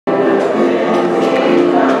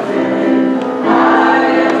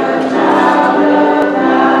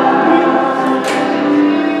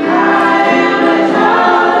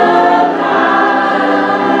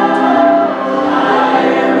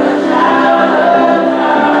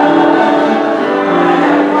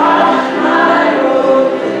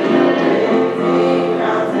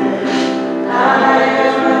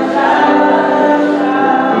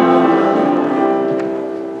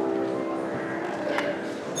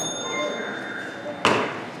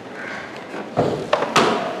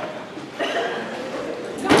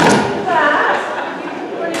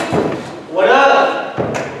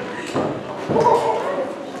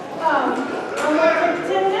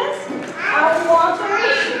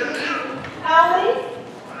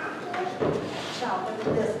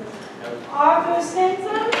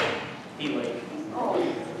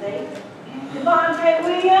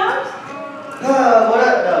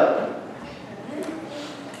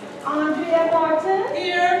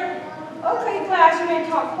Okay, class, you may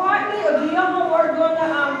talk quietly or do your homework during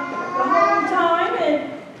the home time,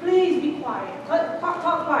 and please be quiet.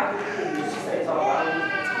 Talk quietly, please. Did she say talk quietly?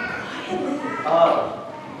 Quietly.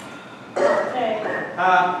 Okay.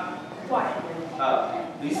 Quietly.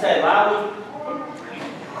 Do you say loudly?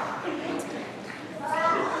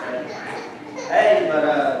 Hey, but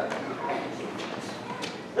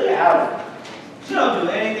look at Allie. She don't do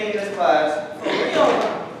anything in this class. For real.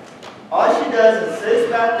 All she does is sits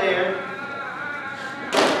back there,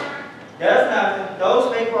 does nothing, goes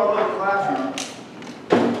straight for a little classroom,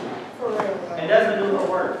 For real. and doesn't do her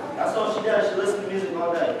work. That's all she does. She listens to music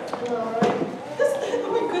all day. All right. Oh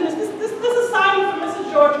my goodness, this assignment for Mrs.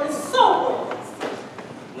 Jordan is so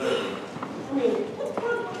good. I mean, what do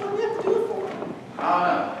we have to do it for? I don't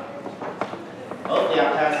know. Hopefully I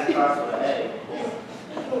pass this class with an A.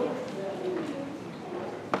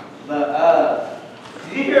 But,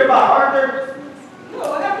 did you hear about Arthur? No,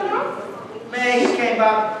 what happened to Arthur? Man, he came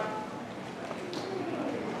by.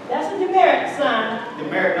 That's a demerit sign.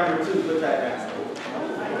 Demerit number 2, put that down.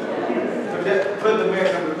 Put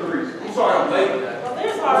demerit number 3. I'm sorry I'm late. Well,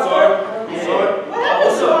 there's I'm Arthur. sorry. Yeah. I'm sorry. What happened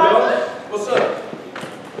What's to up, Arthur? Bill? What's up?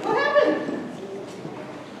 What happened?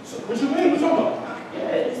 So, what you mean? What you talking about?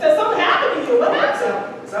 Yeah. You said something happened to you. What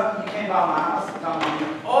happened? Something you came by my house and told me.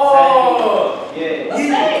 Oh! Yeah. What's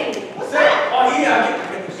that? What's that? Oh,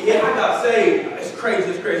 yeah, I got saved. It's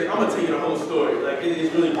crazy. I'm gonna tell you the whole story. Like,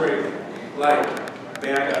 it's really crazy. Like,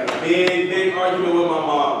 man, I got a big argument with my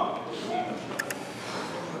mom.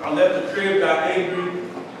 I left the crib, got angry,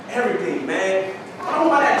 everything, man. I don't know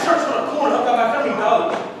why that church on the corner up got my $50.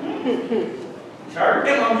 Church?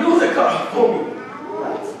 And my music cut off for me.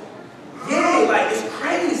 Yeah, like it's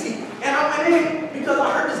crazy. And I went in because I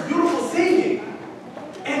heard this beautiful singing.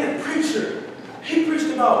 And the preacher, he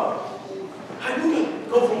preached about how you can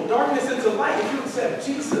go from darkness into light if you accept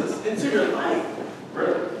Jesus into your life.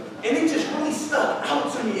 Really? And it just really stuck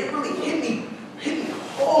out to me. It really hit me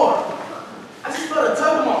hard. I just felt a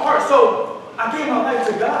tug in my heart. So I gave my life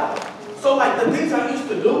to God. So like the things I used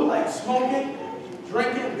to do, like smoking,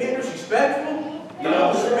 drinking, being disrespectful, I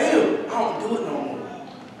don't do it no more.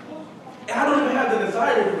 And I don't even have the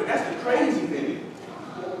desire to do it. That's the crazy thing.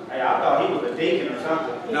 Hey, I thought he was a deacon or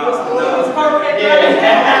something. No. It's perfect.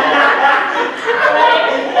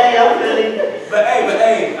 Hey, I'm feeling. But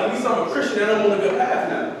hey, at least I'm a Christian and I'm on a good path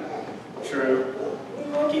now. True. We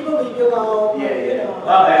won't keep leave you alone. Yeah.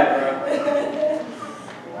 My bad, bro.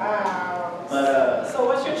 Wow. But, so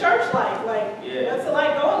what's your church like? Yeah. What's it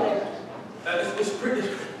like going there?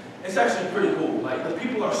 It's actually pretty cool. Like the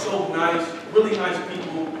people are so nice, really nice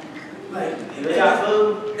people. Like they got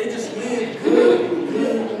food? They just live good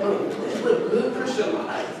Christian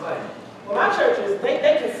lives. Like Well, my churches, they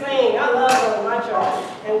can sing. I love going to my church.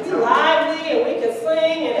 And we lively and we can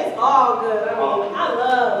sing and it's all good. I mean, I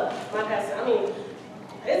love my pastor. I mean,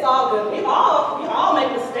 it's all good. We all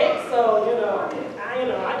make mistakes, so I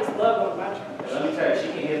just love going to my church. Let me tell you, she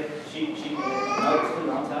can hit notes too,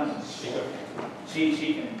 I'm telling you. She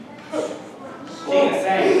can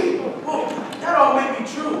sing. Well, that all may be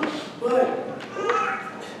true, but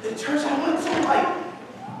the church I went to, like,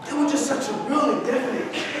 it was just such a real and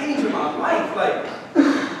definite change in my life. Like,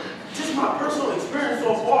 just my personal experience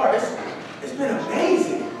so far, it's been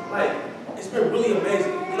amazing. Like, it's been really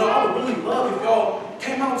amazing. You know, I would really love if y'all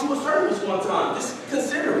came out to a service one time. Just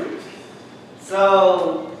consider it.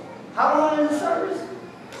 So, how long is the service?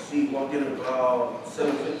 We walked in about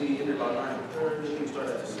 7:50, ended about 9:30. We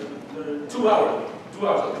started at 7:30. 2 hours. 2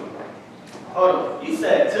 hours. Hold on, you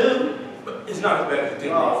said 2? But it's not as bad as you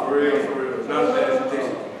think. Oh, For real. It's not as bad as you think.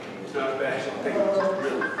 It's not as bad as you think.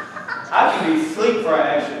 Really. I can be asleep for an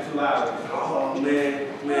extra 2 hours. Oh,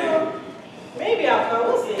 man. Maybe I'll come.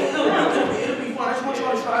 We'll see. It'll be fun. I just want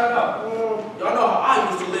y'all to try it out. Y'all know how I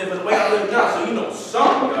used to live and the way I live now, so you know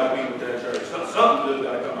something gotta be with that church. Something good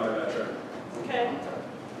gotta come out of that church. Okay.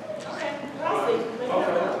 I'll see.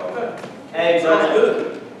 Okay. Hey, Sounds brother. good.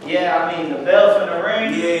 Yeah, I mean, the bell's finna ring.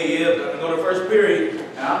 Yeah. Go to first period.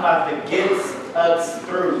 And I'm about to get us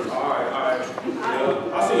through. All right.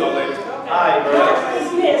 Yeah. I'll see y'all later. All right, bro.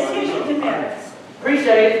 Dismiss. Here's your demerits.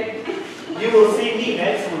 Appreciate it. You will see me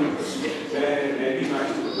next week. Man, be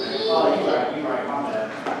nice to me, man. Oh, you right, my bad.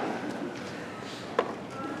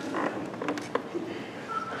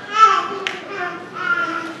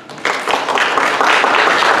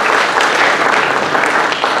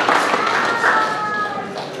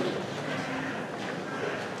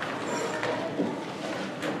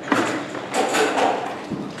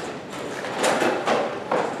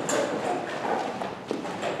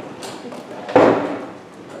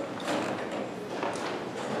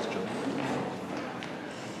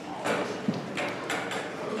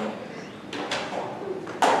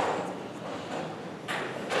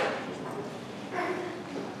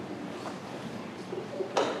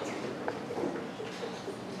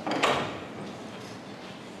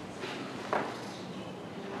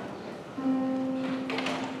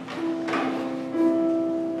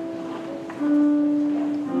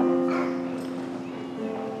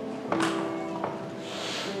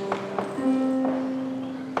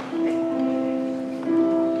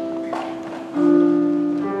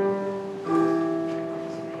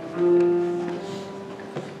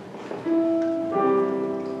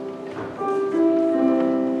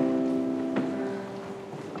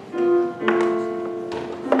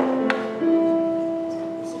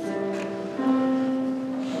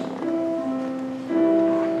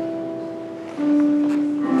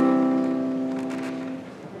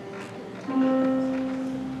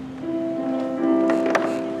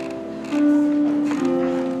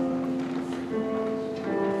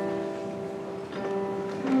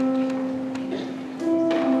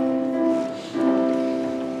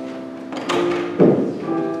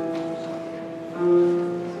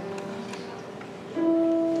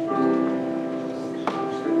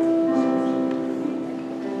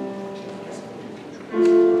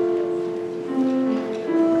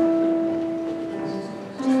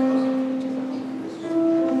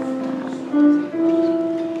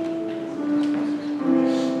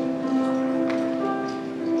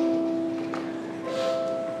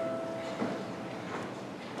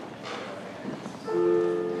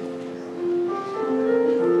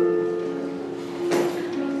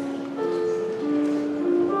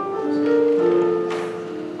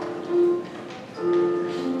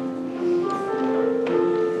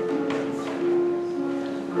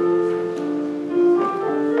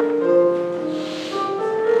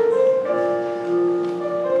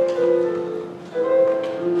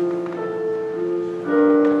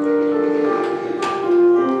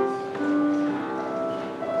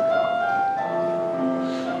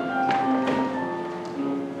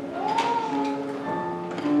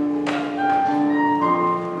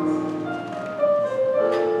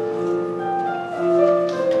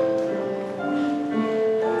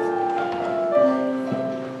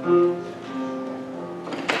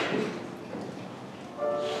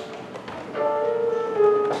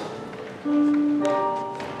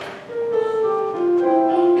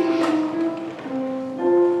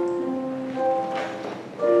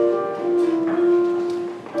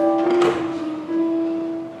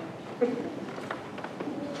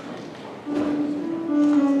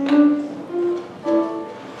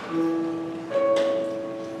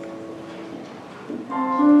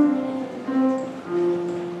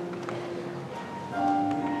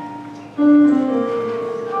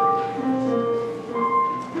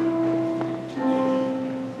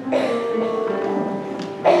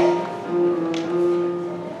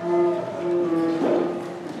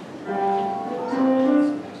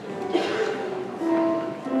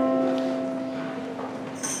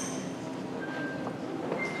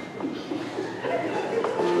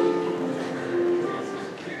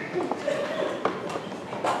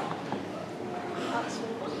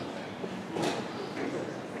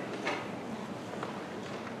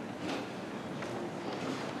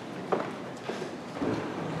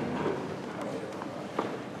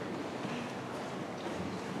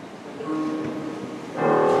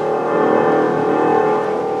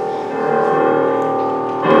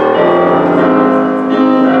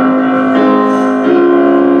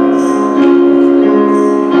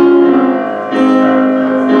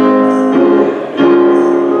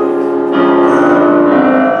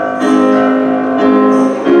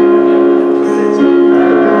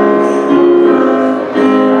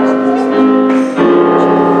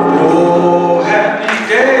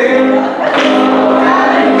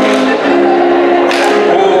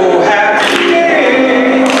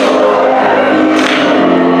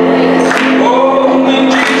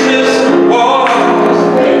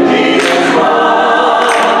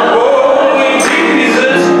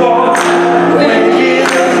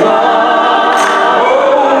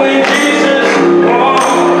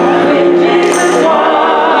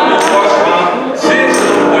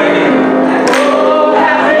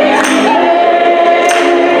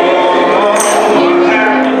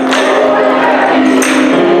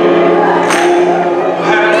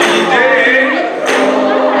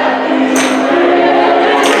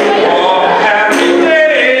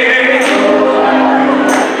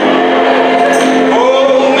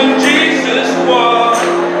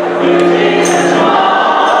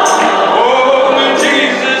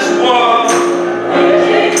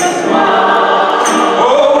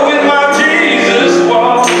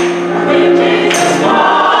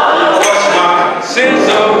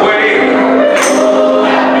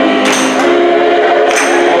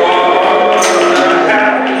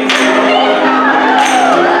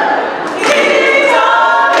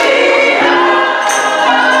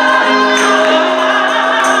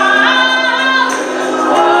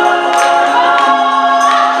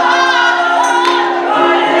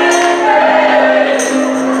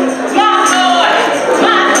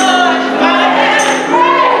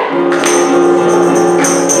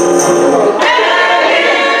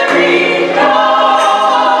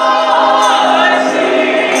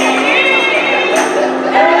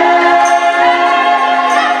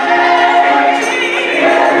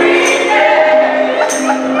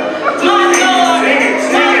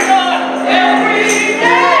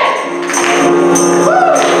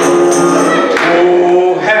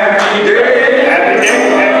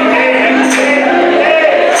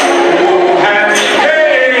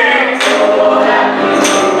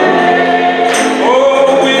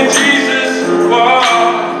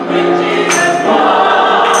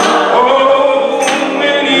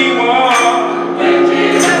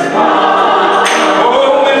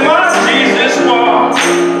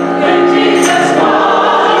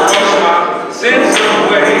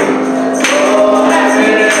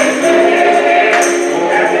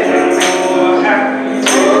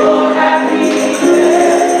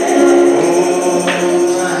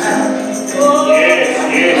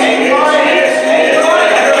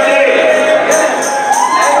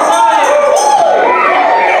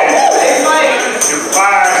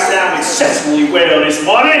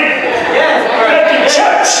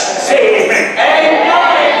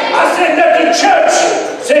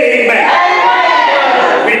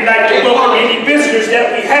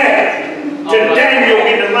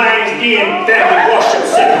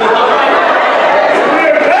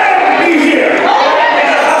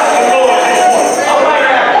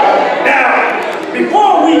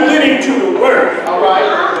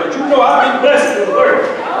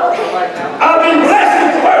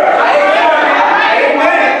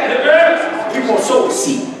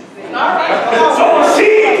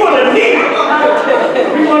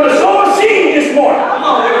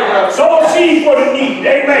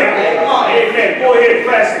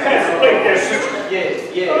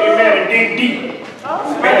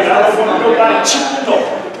 Man, I don't want nobody cheating the Lord.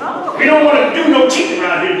 We don't want to do no cheating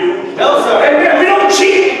around here, do we? No, sir. Amen. We don't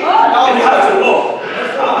cheat in the house of the Lord.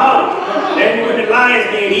 Then when the Lions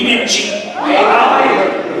did, he didn't cheat.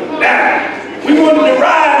 Now, we want to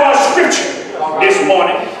derive our scripture this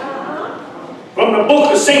morning from the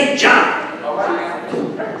book of St. John,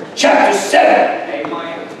 chapter 7,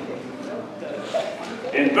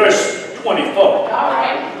 and verse 24.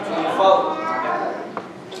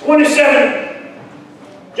 27,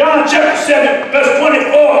 John chapter 7, verse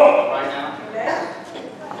 24.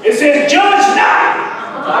 It says, judge not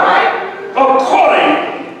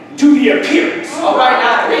according to the appearance.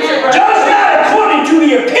 Judge not according to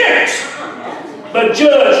the appearance, but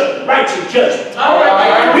judge righteous judgment.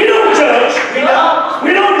 We don't judge.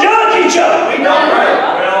 We don't judge each other.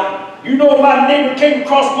 Well, you know my neighbor came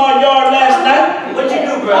across my yard last night. What'd you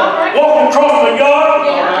do, brother? Walking across my yard.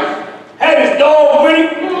 Had his dog with him.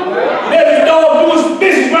 Let his dog do his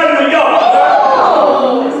business right in the yard.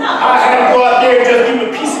 I had to go out there and just give him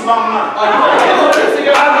a piece of my mind.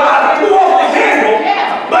 I threw off the handle,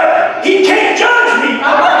 but he can't judge me.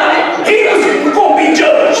 He was going to be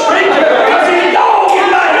judged. Because his dog in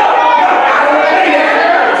my yard. I don't play that.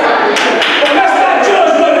 But let's not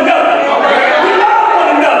judge one another. We love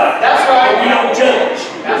one another. That's right. We don't judge.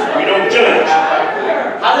 We don't judge.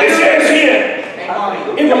 It says here,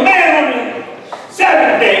 if a man on the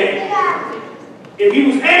Sabbath day, if he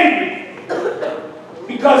was angry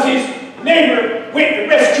because his neighbor went to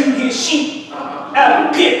rescue his sheep out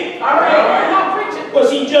of the pit,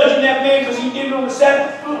 was he judging that man because he did it on the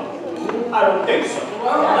Sabbath? I don't think so.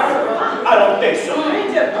 I don't think so.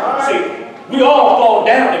 See, we all fall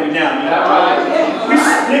down every now and then. We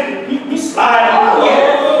slip, we slide.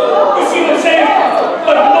 You see what I'm saying?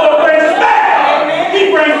 But the Lord brings us back.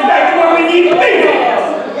 He brings us back to where we need to be.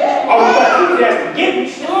 All we got to do is ask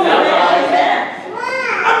forgiveness.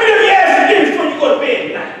 How many of you ask forgiveness before you go to bed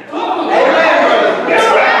tonight? Amen. That's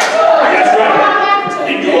right. That's right.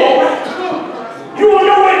 And you all right. You will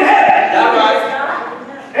know in heaven. That's right.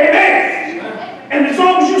 Amen. And as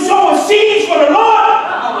long as you sow seeds for the Lord,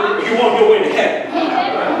 you won't go into heaven.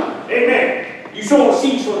 Amen. You sow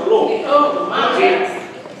seeds for the Lord.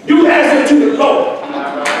 You answer to the Lord.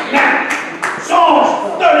 Now, Psalms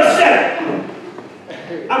 37.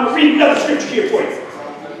 I'm going to read another scripture here for you.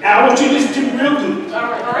 Now, I want you to listen to me real good.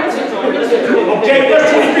 Okay, verse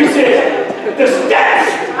 23 says, the steps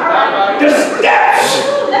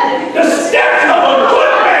of a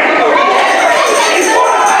good man is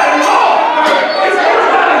ordered by the Lord. It's ordered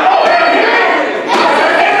by the Lord.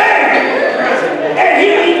 Amen. And he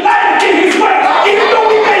delights in his way. Even though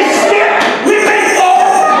we may slip, we may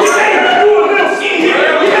fall, we may do a little sin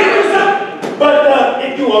here, we may do something. But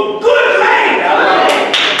if you're a good man,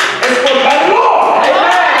 it's ordered by the Lord.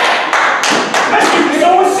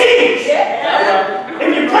 If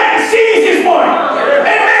you plant seeds this morning,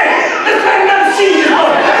 amen. Let's plant another seed this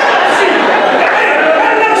morning.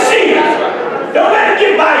 Plant another seed. Don't let it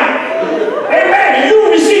get by you. Amen. You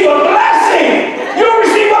receive a blessing. You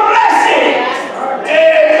receive a blessing.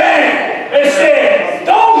 Amen. It says,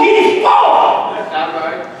 though he fall,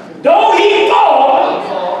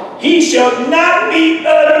 he shall not be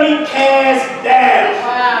utterly cast down.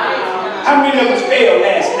 How many of us failed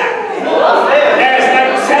last night? Last night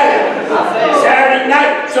was Saturday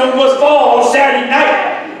night. Some of us fall on Saturday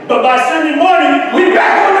night. But by Sunday morning, we're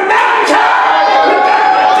back on the mountaintop. We're back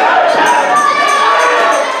on the mountaintop.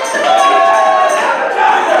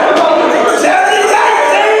 Saturday night,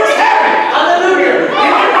 things happen. Hallelujah.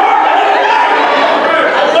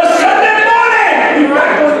 But Sunday morning, we're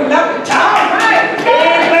back on the mountaintop.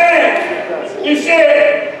 Amen. He said,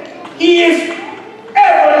 he is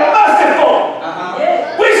ever merciful.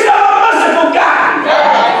 We serve a merciful God.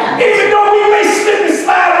 Even though we may slip and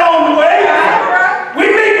slide along the way, we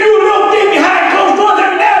may do a little thing behind closed doors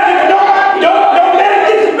every now and then, but don't let it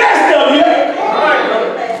get the best of you.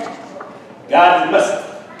 God is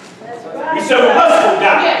merciful. We serve a merciful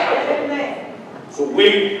God. So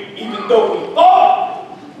even though we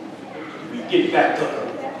fall, we get back up.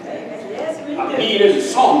 I mean, there's a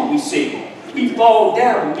song we sing. We fall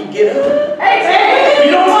down and we get up.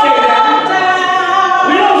 We don't say that.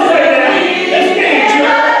 We don't say that. Let's get it,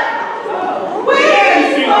 children. We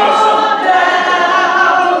sing that song.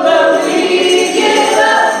 But we get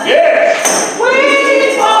up. Yes.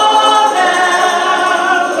 We fall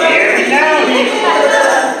down. Every now and then.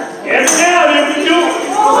 Every now and then we do it.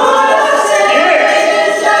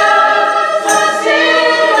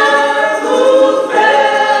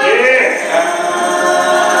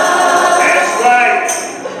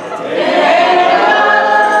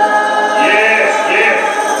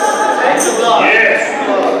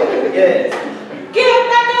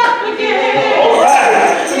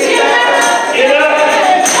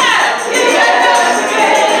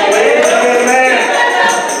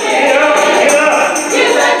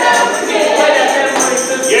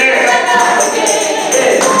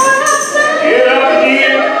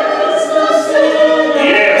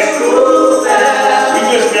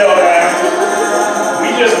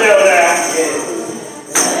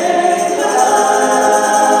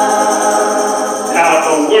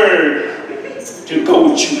 word to go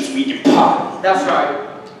with you as we depart. That's right.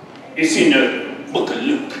 It's in the book of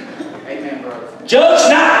Luke. Amen, brother. Judge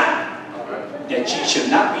not, that ye shall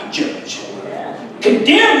not be judged.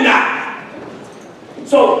 Condemn not.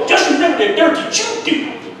 So just remember the dirt that you do.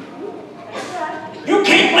 You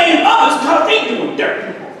can't blame others because they doing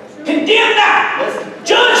dirt. Condemn not.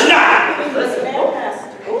 Judge not.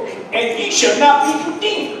 And ye shall not be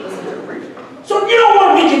condemned. So you don't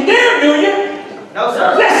want to be condemned, do you? No,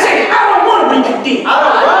 sir. Let's say I don't want to be condemned. I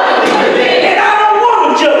don't want to be condemned. And I don't want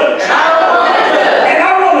to judge. And I don't want to judge. And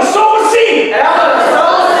I want to sow a seed. And I want to sow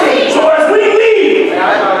a seed. So as we leave,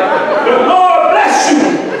 the Lord bless you.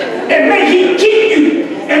 And may He keep you.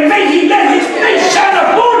 And may He let His face shine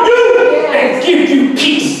upon you and give you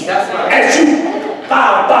peace. That's right. As you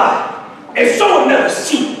bow by and sow another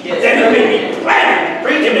seed, Yes, that it may be planted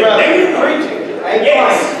in the name of Preach it.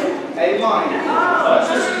 Yes. Amen.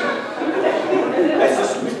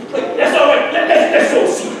 That's all right. Let's sow a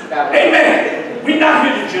seed. Amen. We're not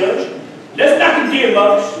here to judge. Let's not condemn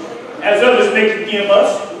others as others may condemn us.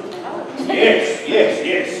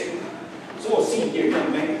 Yes. Sow a seed here,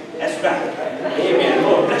 young man. That's right. Amen. The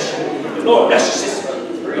Lord bless you. The Lord bless you, sister.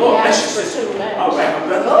 The Lord bless you, sister. All right, my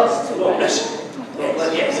brother. The Lord bless you.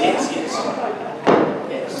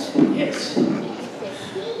 Yes.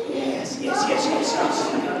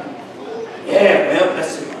 Yeah, well,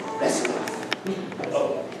 bless him.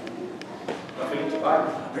 Oh. I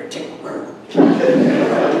better take my word.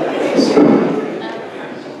 Yes.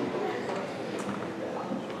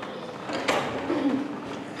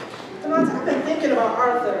 I've been thinking about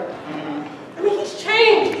Arthur. I mean, he's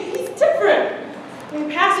changed. He's different. I mean,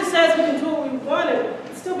 Pastor says we can do what we want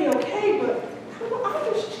and still be okay, but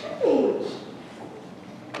Arthur's changed.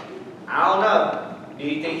 I don't know. Do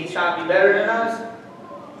you think he's trying to be better than us?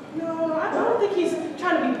 No, I don't think he's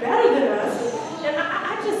trying to be better than us. And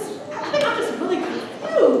I think I'm just really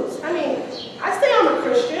confused. I mean, I say I'm a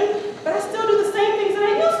Christian, but I still do the same things that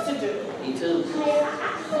I used to do. Me too. I mean, I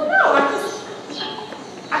don't know.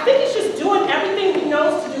 I think he's just doing everything he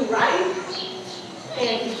knows to do right.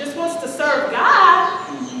 And he just wants to serve God.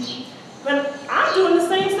 But I'm doing the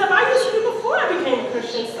same stuff I used to do before I became a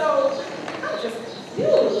Christian. So I'm just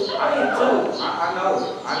confused. I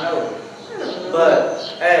know. But,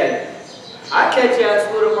 hey, I catch you at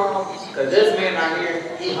school tomorrow, because this man out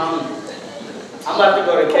here, he hungry. I'm about to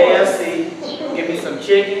go to KFC, give me some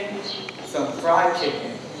chicken, some fried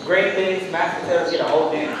chicken, green beans, mashed potatoes, get a whole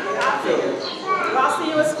damn. I'll see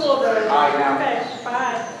you at school then. All right, now. Okay,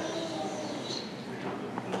 bye.